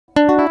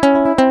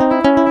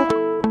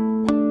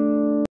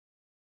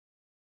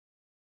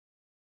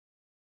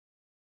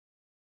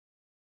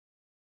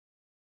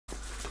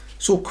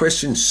So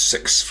question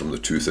 6 from the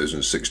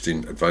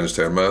 2016 Advanced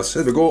Higher Maths.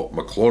 Here we go,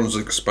 Maclaurin's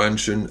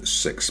expansion,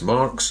 6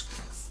 marks.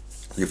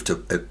 You have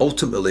to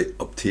ultimately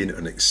obtain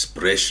an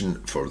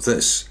expression for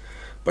this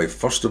by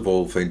first of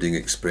all finding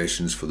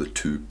expressions for the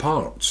two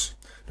parts.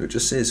 Now it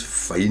just says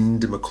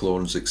find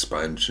Maclaurin's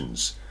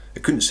expansions.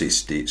 It couldn't say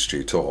state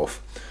straight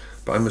off,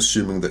 but I'm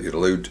assuming that you're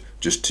allowed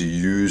just to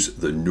use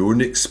the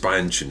known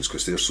expansions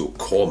because they're so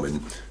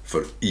common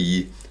for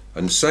e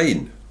and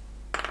sine.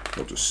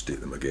 I'll just state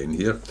them again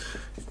here.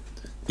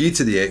 E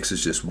to the x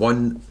is just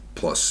 1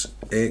 plus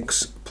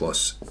x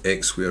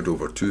squared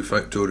over 2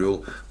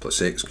 factorial plus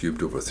x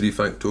cubed over 3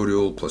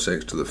 factorial plus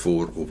x to the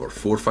 4 over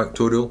 4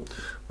 factorial,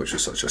 which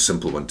is such a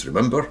simple one to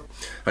remember.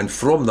 And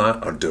from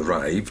that are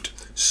derived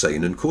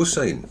sine and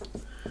cosine.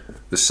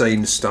 The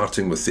sine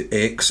starting with the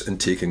x and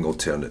taking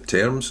alternate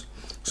terms.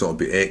 So it'll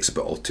be x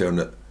but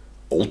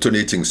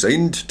alternating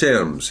signed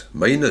terms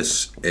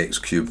minus x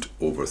cubed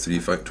over 3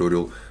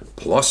 factorial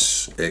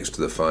plus x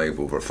to the 5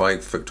 over 5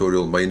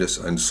 factorial minus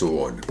and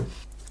so on.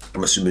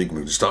 I'm assuming we're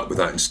going to start with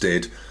that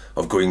instead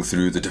of going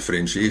through the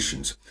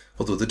differentiations.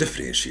 Although the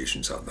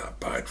differentiations aren't that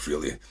bad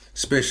really,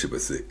 especially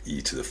with the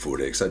e to the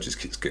 4x, that just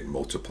keeps getting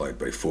multiplied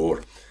by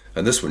 4.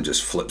 And this one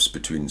just flips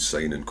between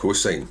sine and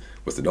cosine,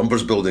 with the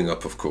numbers building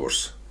up of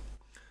course.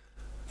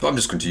 But I'm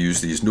just going to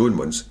use these known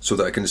ones so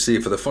that I can say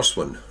for the first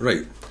one,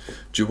 right,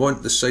 do you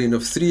want the sine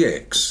of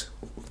 3x?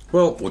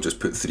 Well, we'll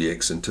just put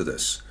 3x into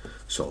this.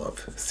 So I'll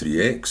have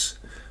 3x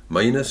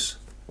minus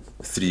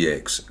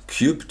 3x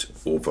cubed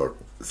over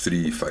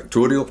 3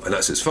 factorial, and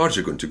that's as far as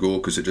you're going to go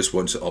because it just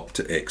wants it up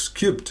to x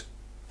cubed.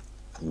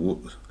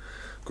 Oh,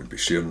 going to be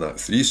sharing that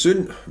 3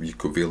 soon,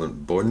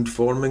 covalent bond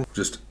forming.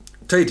 Just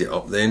tidy it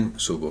up then,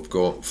 so we've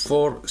got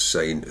 4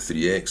 sine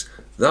 3x,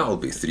 that'll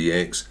be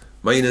 3x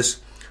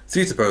minus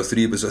 3 to the power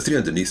 3, but there's a 3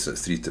 underneath, so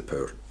that's 3 to the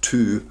power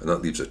 2, and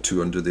that leaves a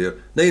 2 under there,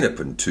 9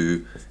 upon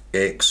 2,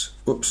 x,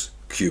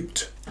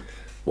 cubed.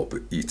 What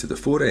about e to the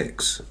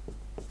 4x?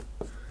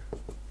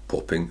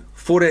 Popping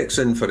 4x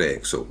in for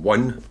x, so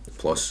 1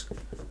 plus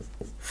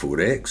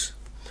 4x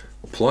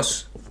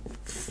plus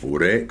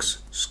 4x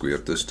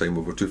squared this time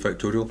over 2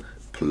 factorial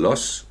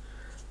plus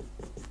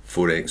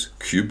 4x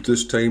cubed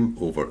this time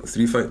over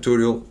 3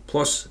 factorial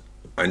plus,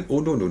 and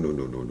oh no,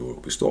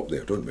 we stop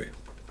there, don't we?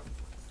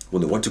 We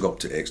only want to go up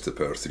to x to the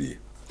power 3.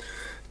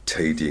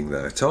 Tidying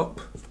that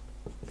up,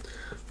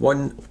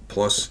 1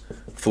 plus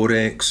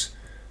 4x,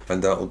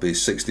 and that'll be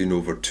 16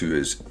 over 2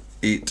 is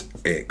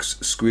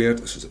 8x squared.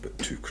 This is a bit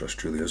too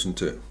crushed really,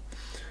 isn't it?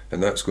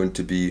 And that's going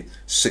to be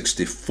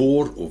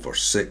 64 over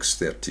 6,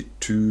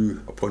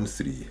 32 upon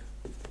 3,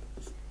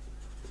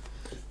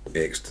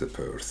 x to the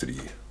power 3.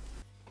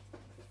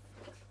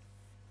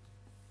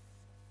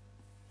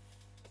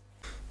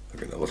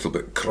 Again, a little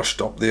bit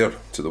crushed up there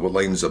to the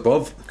lines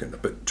above, getting a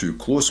bit too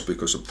close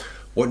because I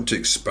want to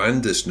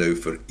expand this now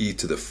for e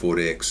to the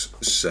 4x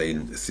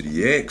sine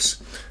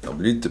 3x, and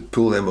we need to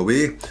pull them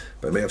away,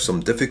 but I may have some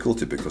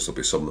difficulty because there'll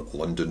be some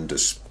London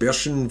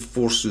dispersion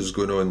forces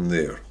going on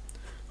there.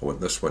 I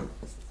want this one,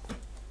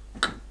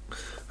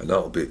 and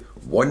that'll be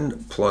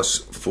 1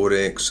 plus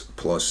 4x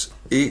plus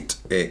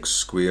 8x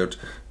squared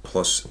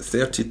plus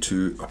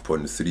 32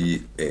 upon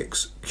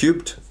 3x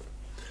cubed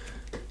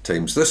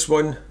times this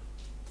one,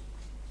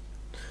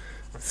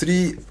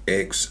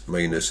 3x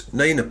minus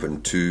 9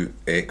 upon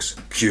 2x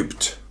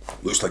cubed.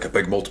 Looks like a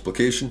big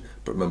multiplication,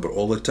 but remember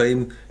all the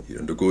time you're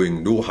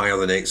undergoing no higher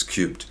than x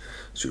cubed,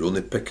 so you're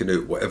only picking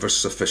out whatever's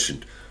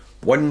sufficient.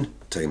 1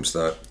 times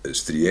that is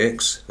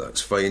 3x,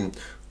 that's fine.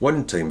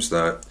 1 times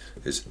that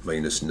is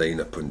minus 9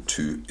 upon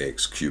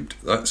 2x cubed,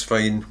 that's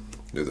fine.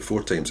 Now the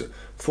 4 times it.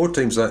 4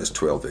 times that is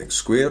 12x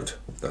squared,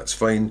 that's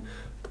fine,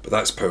 but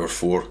that's power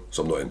 4,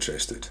 so I'm not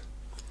interested.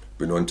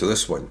 Going on to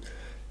this one.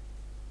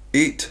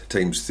 8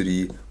 times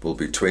 3 will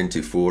be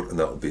 24, and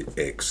that will be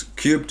x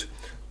cubed,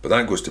 but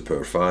that goes to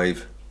power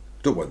 5,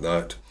 don't want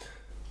that.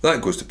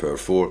 That goes to power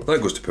 4,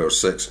 that goes to power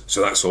 6,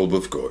 so that's all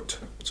we've got.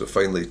 So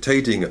finally,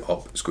 tidying it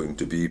up, it's going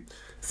to be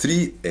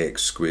 3x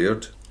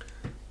squared,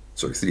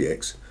 sorry,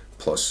 3x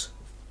plus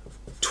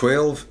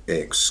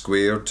 12x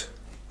squared,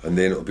 and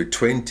then it'll be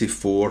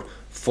 24,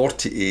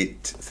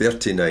 48,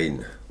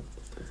 39.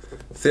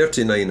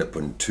 39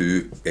 upon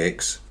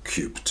 2x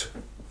cubed.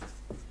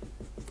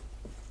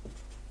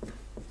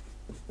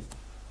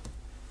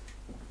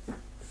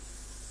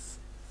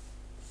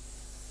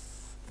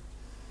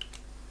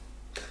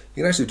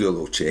 You can actually do a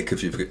little check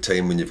if you've got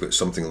time when you've got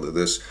something like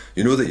this.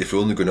 You know that if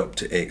you're only going up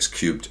to x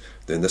cubed,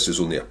 then this is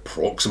only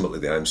approximately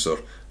the answer,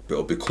 but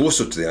it'll be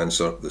closer to the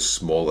answer the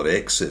smaller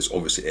x is.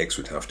 Obviously x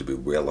would have to be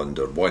well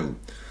under 1.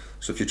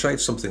 So if you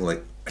tried something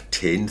like a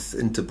tenth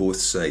into both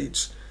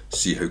sides,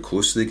 see how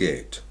close they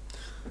get.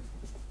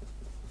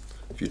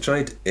 If you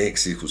tried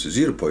x equals to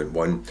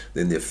 0.1,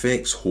 then the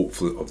effects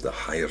hopefully of the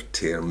higher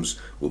terms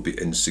will be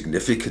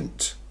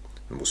insignificant.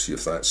 And we'll see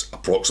if that's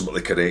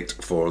approximately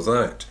correct for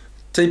that.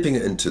 Typing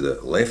it into the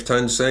left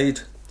hand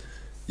side,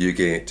 you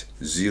get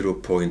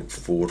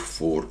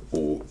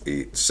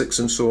 0.44086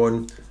 and so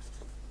on.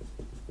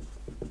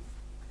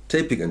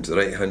 Typing into the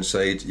right hand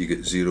side, you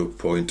get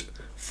 0.44086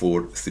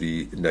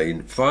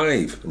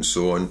 4395 and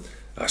so on.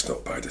 That's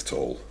not bad at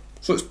all.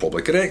 So it's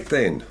probably correct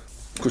then.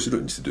 Of course you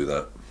don't need to do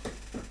that.